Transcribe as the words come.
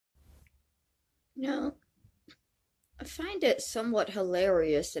No, I find it somewhat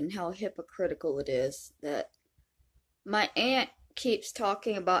hilarious and how hypocritical it is that my aunt keeps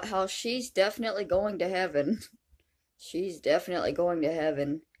talking about how she's definitely going to heaven. She's definitely going to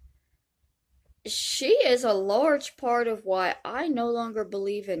heaven. She is a large part of why I no longer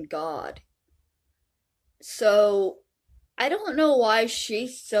believe in God. So I don't know why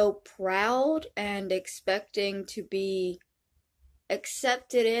she's so proud and expecting to be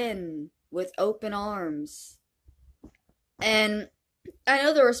accepted in with open arms. And I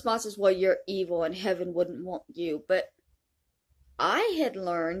know the response is, well, you're evil and heaven wouldn't want you, but I had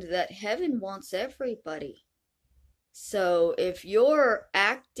learned that heaven wants everybody. So if you're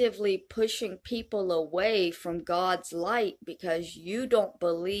actively pushing people away from God's light because you don't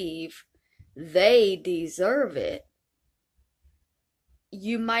believe they deserve it,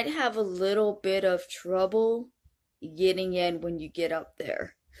 you might have a little bit of trouble getting in when you get up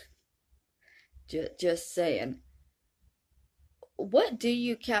there. Just saying. What do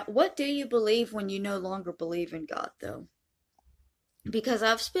you believe when you no longer believe in God though? Because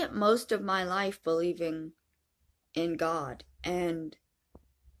I've spent most of my life believing in God, and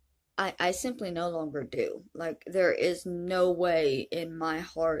I simply no longer do. Like, there is no way in my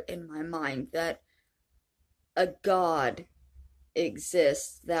heart, in my mind, that a God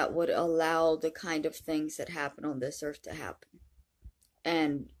exists that would allow the kind of things that happen on this earth to happen.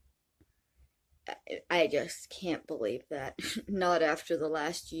 And I just can't believe that. Not after the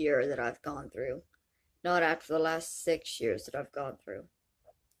last year that I've gone through. Not after the last 6 years that I've gone through.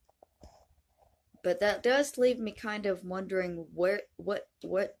 But that does leave me kind of wondering what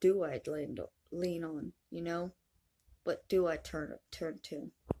do I lean on, you know? What do I turn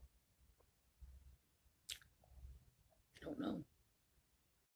to? I don't know.